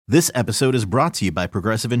This episode is brought to you by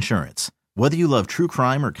Progressive Insurance. Whether you love true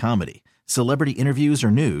crime or comedy, celebrity interviews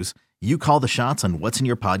or news, you call the shots on what's in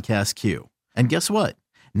your podcast queue. And guess what?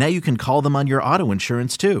 Now you can call them on your auto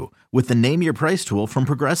insurance too with the Name Your Price tool from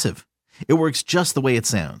Progressive. It works just the way it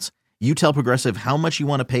sounds. You tell Progressive how much you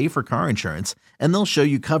want to pay for car insurance, and they'll show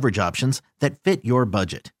you coverage options that fit your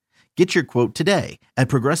budget. Get your quote today at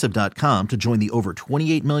Progressive.com to join the over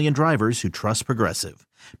 28 million drivers who trust Progressive.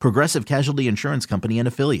 Progressive Casualty Insurance Company and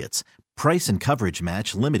Affiliates. Price and coverage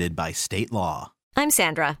match limited by state law. I'm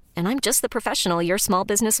Sandra, and I'm just the professional your small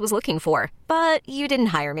business was looking for. But you didn't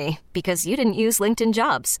hire me because you didn't use LinkedIn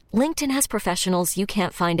Jobs. LinkedIn has professionals you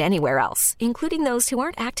can't find anywhere else, including those who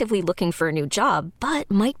aren't actively looking for a new job, but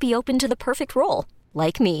might be open to the perfect role,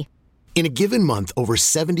 like me. In a given month, over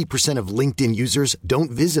 70% of LinkedIn users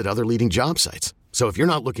don't visit other leading job sites. So if you're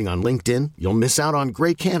not looking on LinkedIn, you'll miss out on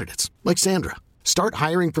great candidates like Sandra. Start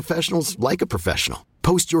hiring professionals like a professional.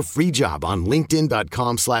 Post your free job on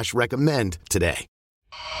linkedin.com/recommend today.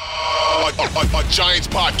 A Giants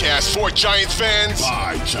podcast for Giants fans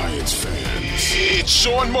by Giants fans. It's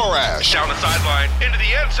Sean Morash. Down the sideline, into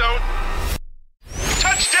the end zone.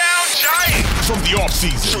 Touchdown Giants! From the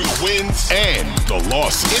offseason through the wins and the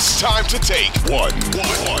losses, it's time to take one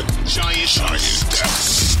Giants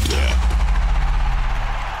step.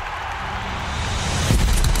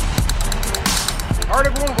 All right,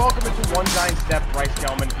 everyone, welcome into One Giant Step. Bryce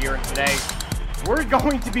Gelman here, and today we're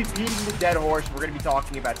going to be beating the dead horse. We're going to be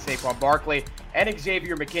talking about Saquon Barkley and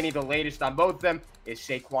Xavier McKinney. The latest on both of them. Is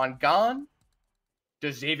Saquon gone?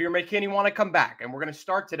 Does Xavier McKinney want to come back? And we're going to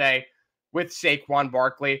start today with Saquon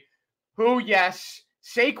Barkley, who, yes,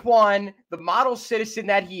 Saquon, the model citizen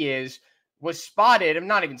that he is, was spotted. I'm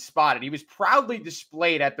not even spotted. He was proudly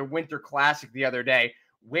displayed at the Winter Classic the other day,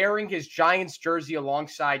 wearing his Giants jersey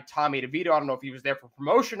alongside Tommy DeVito. I don't know if he was there for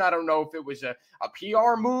promotion. I don't know if it was a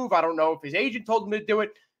PR move. I don't know if his agent told him to do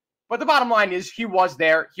it. But the bottom line is he was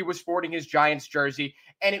there. He was sporting his Giants jersey.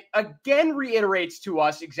 And it again reiterates to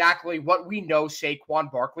us exactly what we know Saquon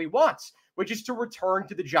Barkley wants, which is to return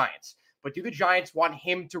to the Giants. But do the Giants want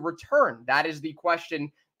him to return? That is the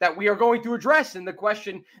question that we are going to address, and the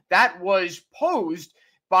question that was posed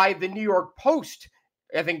by the New York Post,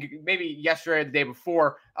 I think maybe yesterday or the day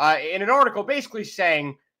before, in an article basically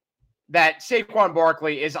saying that Saquon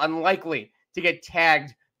Barkley is unlikely to get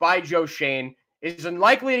tagged by Joe Schoen, is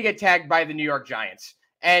unlikely to get tagged by the New York Giants.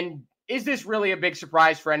 And is this really a big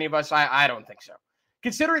surprise for any of us? I don't think so.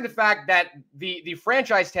 Considering the fact that the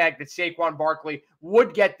franchise tag that Saquon Barkley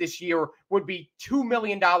would get this year would be $2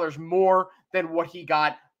 million more than what he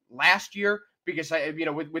got last year, because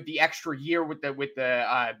with the extra year with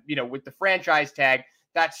the franchise tag,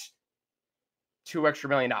 that's $2 extra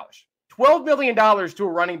million. $12 million to a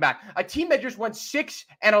running back, a team that just went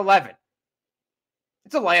 6-11.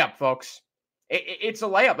 It's a layup, folks. It's a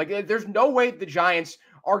layup. Like, there's no way the Giants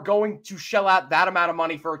are going to shell out that amount of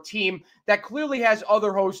money for a team that clearly has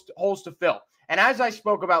other holes to fill. And as I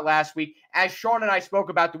spoke about last week, as Sean and I spoke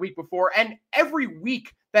about the week before, and every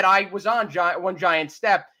week that I was on One Giant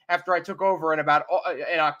Step after I took over in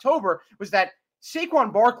October, was that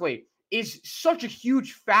Saquon Barkley is such a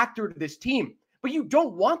huge factor to this team. But you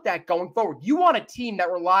don't want that going forward. You want a team that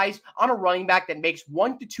relies on a running back that makes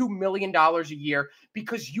 $1 to $2 million a year,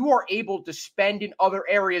 because you are able to spend in other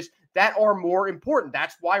areas that are more important.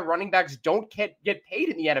 That's why running backs don't get paid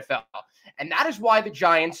in the NFL. And that is why the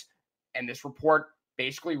Giants, and this report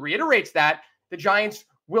basically reiterates that, the Giants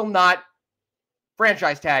will not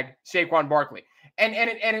franchise tag Saquon Barkley. And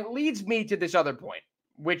it leads me to this other point,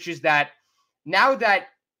 which is that now that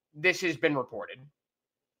this has been reported,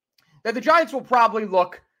 that the Giants will probably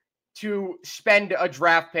look to spend a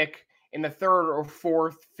draft pick in the 3rd or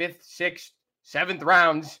 4th, 5th, 6th, 7th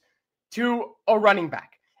rounds to a running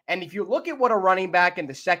back. And if you look at what a running back in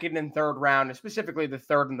the 2nd and 3rd round, and specifically the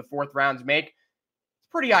 3rd and the 4th rounds make, it's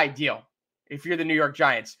pretty ideal. If you're the New York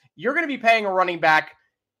Giants, you're going to be paying a running back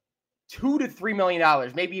 $2 to $3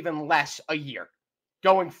 million, maybe even less a year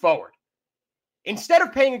going forward. Instead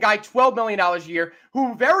of paying a guy $12 million a year,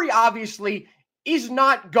 who very obviously is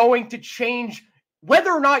not going to change whether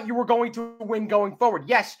or not you were going to win going forward.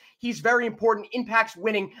 Yes, he's very important, impacts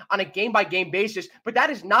winning on a game-by-game basis, but that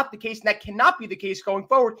is not the case, and that cannot be the case going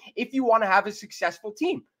forward if you want to have a successful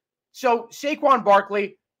team. So Saquon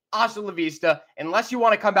Barkley, hasta la vista. Unless you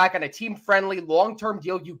want to come back on a team-friendly, long-term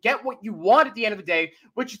deal, you get what you want at the end of the day,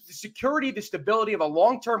 which is the security, the stability of a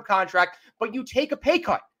long-term contract, but you take a pay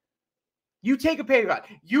cut. You take a pay cut.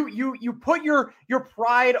 You put your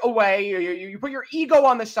pride away. You put your ego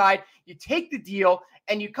on the side. You take the deal,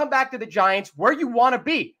 and you come back to the Giants where you want to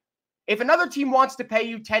be. If another team wants to pay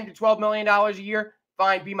you $10 to $12 million a year,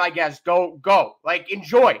 fine, be my guest, go. Like,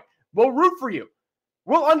 enjoy. We'll root for you.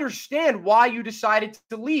 We'll understand why you decided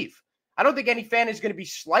to leave. I don't think any fan is going to be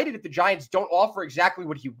slighted if the Giants don't offer exactly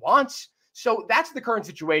what he wants. So that's the current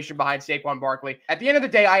situation behind Saquon Barkley. At the end of the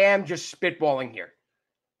day, I am just spitballing here.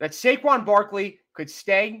 That Saquon Barkley could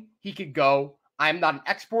stay, he could go. I'm not an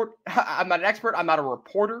expert. I'm not a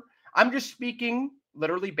reporter. I'm just speaking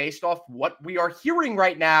literally based off what we are hearing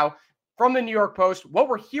right now from the New York Post, what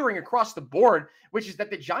we're hearing across the board, which is that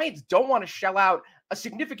the Giants don't want to shell out a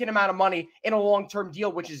significant amount of money in a long-term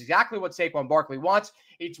deal, which is exactly what Saquon Barkley wants.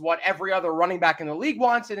 It's what every other running back in the league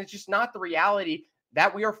wants, and it's just not the reality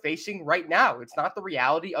that we are facing right now. It's not the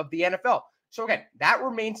reality of the NFL. So again, that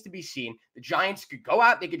remains to be seen. The Giants could go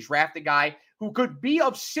out, they could draft a guy who could be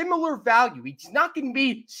of similar value. He's not going to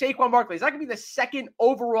be Saquon Barkley. He's not going to be the second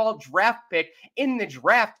overall draft pick in the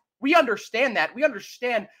draft. We understand that. We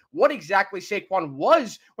understand what exactly Saquon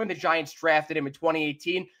was when the Giants drafted him in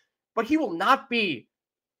 2018, but he will not be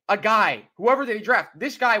a guy, whoever they draft,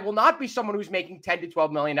 this guy will not be someone who's making $10 to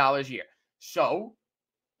 $12 million a year. So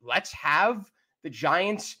let's have the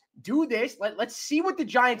Giants do this. Let's see what the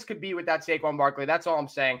Giants could be without Saquon Barkley. That's all I'm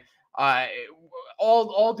saying.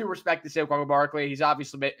 All due respect to Saquon Barkley. He's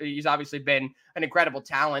obviously been an incredible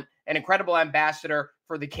talent, an incredible ambassador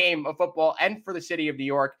for the game of football and for the city of New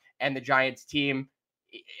York and the Giants team.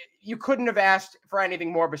 You couldn't have asked for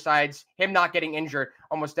anything more besides him not getting injured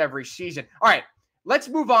almost every season. All right, let's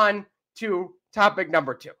move on to topic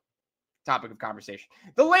number 2. Topic of conversation.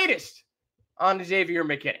 The latest on Xavier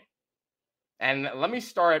McKinney. And let me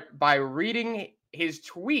start by reading his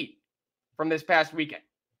tweet from this past weekend.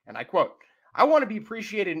 And I quote, "I want to be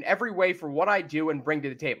appreciated in every way for what I do and bring to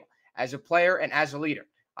the table as a player and as a leader.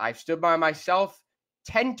 I've stood by myself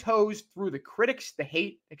 10 toes through the critics, the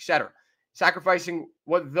hate, etc., sacrificing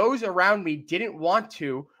what those around me didn't want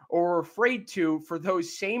to or were afraid to for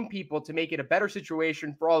those same people to make it a better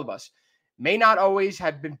situation for all of us. May not always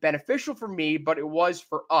have been beneficial for me, but it was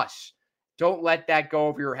for us. Don't let that go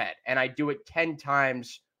over your head. And I do it 10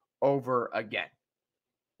 times over again."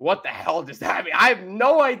 What the hell does that mean? I have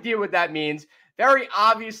no idea what that means. Very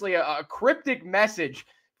obviously a cryptic message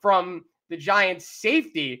from the Giants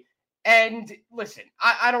safety. And listen,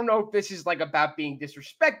 I don't know if this is like about being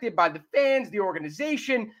disrespected by the fans, the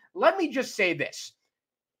organization. Let me just say this.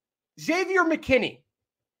 Xavier McKinney,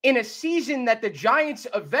 in a season that the Giants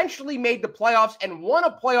eventually made the playoffs and won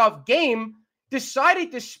a playoff game,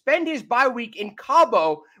 decided to spend his bye week in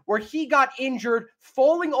Cabo, where he got injured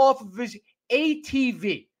falling off of his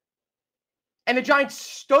ATV. And the Giants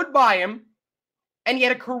stood by him, and he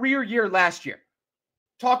had a career year last year.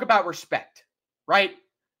 Talk about respect, right?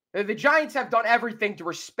 The Giants have done everything to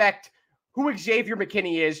respect who Xavier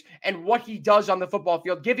McKinney is and what he does on the football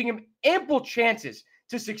field, giving him ample chances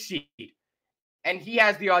to succeed. And he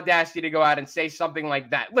has the audacity to go out and say something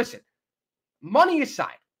like that. Listen, money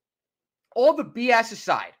aside, all the BS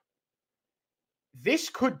aside, this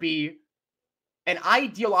could be an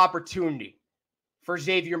ideal opportunity for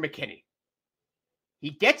Xavier McKinney. He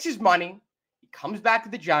gets his money, he comes back to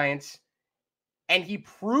the Giants, and he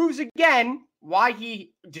proves again why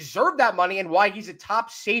he deserved that money and why he's a top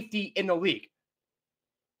safety in the league.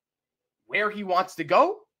 Where he wants to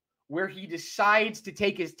go, where he decides to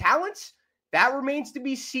take his talents, that remains to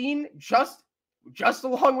be seen just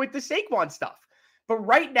along with the Saquon stuff. But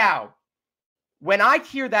right now, when I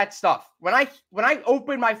hear that stuff, when I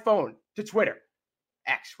open my phone to Twitter,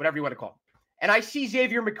 X, whatever you want to call it, and I see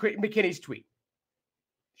Xavier McKinney's tweet,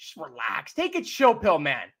 just relax. Take a chill pill,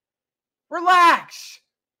 man. Relax.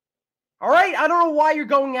 All right? I don't know why you're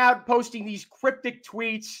going out posting these cryptic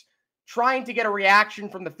tweets, trying to get a reaction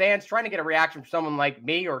from the fans, trying to get a reaction from someone like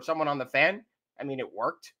me or someone on the fan. I mean, it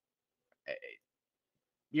worked.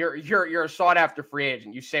 You're a sought-after free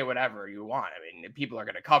agent. You say whatever you want. I mean, people are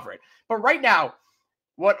going to cover it. But right now,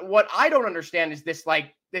 what I don't understand is this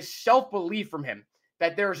self-belief from him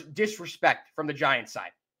that there's disrespect from the Giants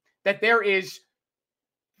side, that there is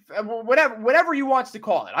whatever he wants to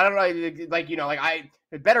call it. I don't know,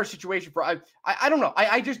 a better situation for I don't know.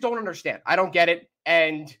 I just don't understand. I don't get it.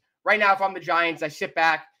 And right now, if I'm the Giants, I sit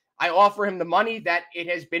back, I offer him the money that it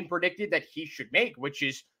has been predicted that he should make, which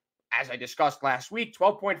is, as I discussed last week,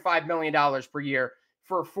 $12.5 million per year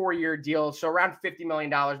for a 4-year deal. So around $50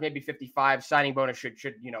 million, maybe 55. Signing bonus should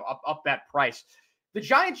up that price. The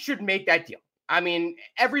Giants should make that deal. I mean,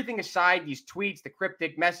 everything aside, these tweets, the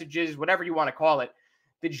cryptic messages, whatever you want to call it,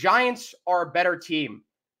 the Giants are a better team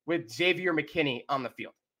with Xavier McKinney on the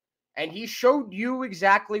field. And he showed you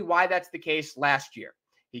exactly why that's the case last year.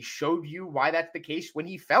 He showed you why that's the case when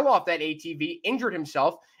he fell off that ATV, injured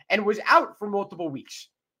himself, and was out for multiple weeks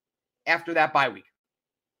after that bye week.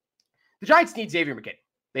 The Giants need Xavier McKinney.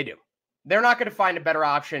 They do. They're not going to find a better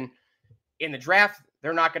option in the draft.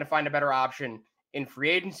 They're not going to find a better option in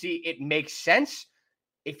free agency. It makes sense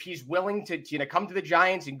if he's willing to come to the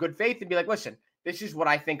Giants in good faith and be like, listen, this is what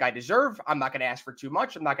I think I deserve. I'm not going to ask for too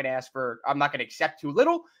much. I'm not going to accept too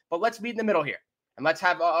little, but let's meet in the middle here and let's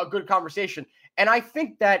have a good conversation. And I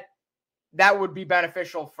think that would be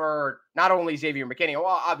beneficial for not only Xavier McKinney, well,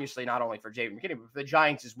 obviously not only for Xavier McKinney, but for the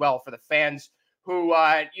Giants as well, for the fans who,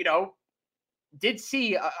 did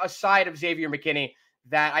see a side of Xavier McKinney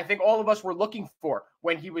that I think all of us were looking for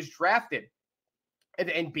when he was drafted.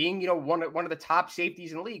 And being, one of the top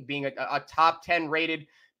safeties in the league, being a top 10 rated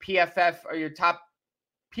PFF or your top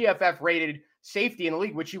PFF rated safety in the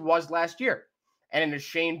league, which he was last year. And in the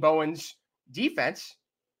Shane Bowen's defense,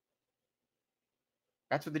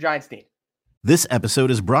 that's what the Giants need. This episode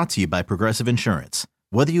is brought to you by Progressive Insurance.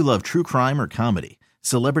 Whether you love true crime or comedy,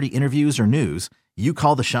 celebrity interviews or news, you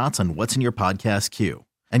call the shots on what's in your podcast queue.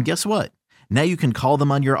 And guess what? Now you can call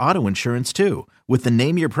them on your auto insurance too with the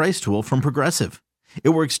Name Your Price tool from Progressive. It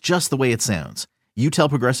works just the way it sounds. You tell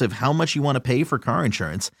Progressive how much you want to pay for car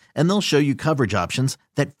insurance, and they'll show you coverage options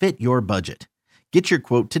that fit your budget. Get your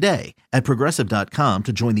quote today at Progressive.com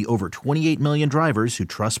to join the over 28 million drivers who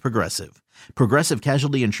trust Progressive. Progressive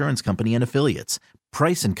Casualty Insurance Company and Affiliates.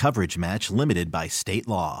 Price and coverage match limited by state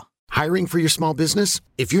law. Hiring for your small business?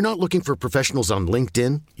 If you're not looking for professionals on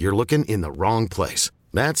LinkedIn, you're looking in the wrong place.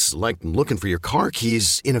 That's like looking for your car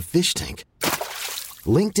keys in a fish tank.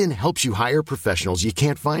 LinkedIn helps you hire professionals you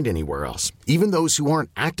can't find anywhere else, even those who aren't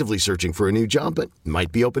actively searching for a new job but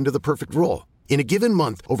might be open to the perfect role. In a given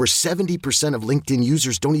month, over 70% of LinkedIn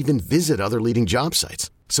users don't even visit other leading job sites.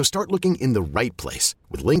 So start looking in the right place.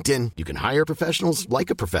 With LinkedIn, you can hire professionals like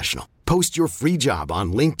a professional. Post your free job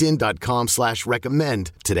on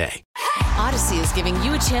linkedin.com/recommend today. Odyssey is giving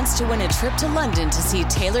you a chance to win a trip to London to see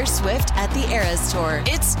Taylor Swift at the Eras Tour.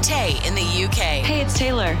 It's Tay in the UK. Hey, it's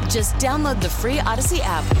Taylor. Just download the free Odyssey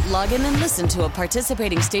app, log in and listen to a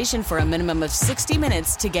participating station for a minimum of 60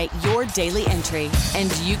 minutes to get your daily entry.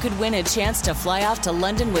 And you could win a chance to fly off to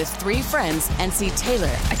London with 3 friends and see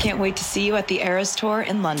Taylor. I can't wait to see you at the Eras Tour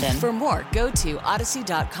in London. For more, go to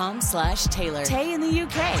odyssey.com/Taylor. Tay in the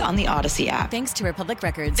UK. It's on the Odyssey app. Thanks to Republic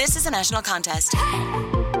Records. This is a national contest.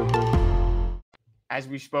 As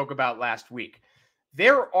we spoke about last week,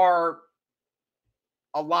 there are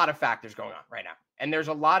a lot of factors going on right now. And there's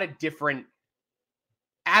a lot of different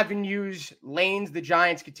avenues, lanes the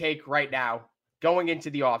Giants could take right now going into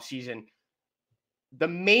the offseason. The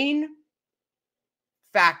main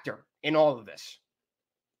factor in all of this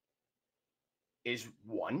is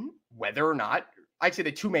one, whether or not, I'd say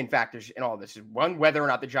the two main factors in all of this is one, whether or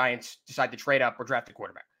not the Giants decide to trade up or draft a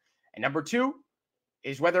quarterback. And number two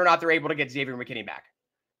is whether or not they're able to get Xavier McKinney back.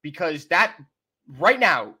 Because that, right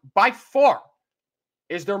now, by far,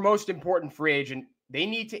 is their most important free agent. They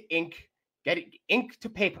need to get ink to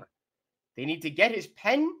paper. They need to get his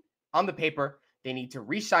pen on the paper. They need to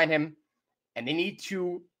re-sign him. And they need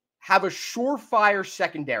to have a surefire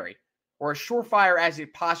secondary, or as surefire as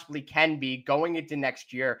it possibly can be going into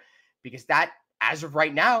next year. Because that, as of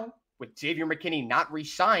right now, with Xavier McKinney not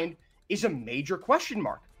re-signed, is a major question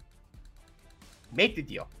mark. Make the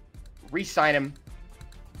deal. Re-sign him.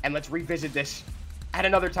 And let's revisit this at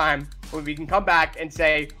another time when we can come back and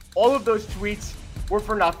say all of those tweets were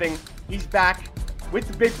for nothing. He's back with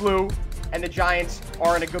the Big Blue, and the Giants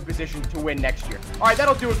are in a good position to win next year. All right,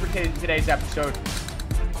 that'll do it for today's episode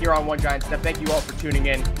here on One Giant Step. Thank you all for tuning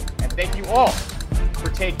in, and thank you all for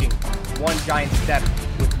taking one giant step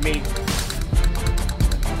with me.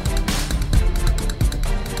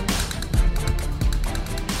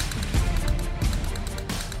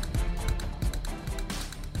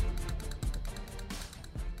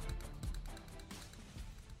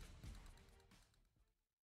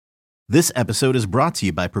 This episode is brought to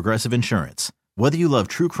you by Progressive Insurance. Whether you love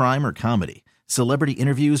true crime or comedy, celebrity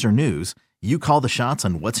interviews or news, you call the shots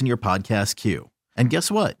on what's in your podcast queue. And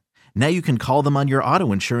guess what? Now you can call them on your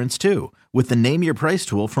auto insurance too with the Name Your Price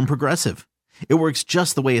tool from Progressive. It works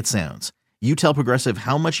just the way it sounds. You tell Progressive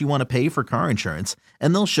how much you want to pay for car insurance,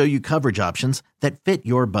 and they'll show you coverage options that fit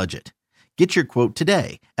your budget. Get your quote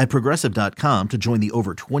today at Progressive.com to join the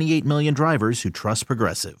over 28 million drivers who trust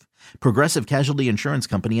Progressive. Progressive Casualty Insurance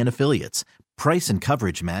Company and Affiliates. Price and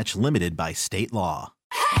coverage match limited by state law.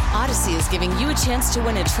 Odyssey is giving you a chance to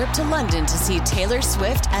win a trip to London to see Taylor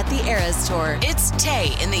Swift at the Eras Tour. It's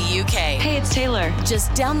Tay in the UK. Hey, it's Taylor.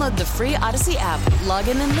 Just download the free Odyssey app, log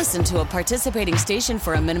in and listen to a participating station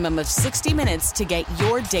for a minimum of 60 minutes to get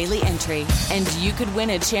your daily entry. And you could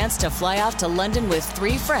win a chance to fly off to London with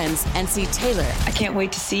 3 friends and see Taylor. I can't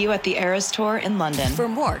wait to see you at the Eras Tour in London. For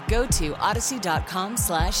more, go to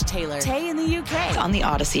odyssey.com/Taylor. Tay in the UK. On the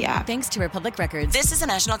Odyssey app. Thanks to Republic Records. This is a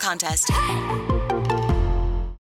national contest.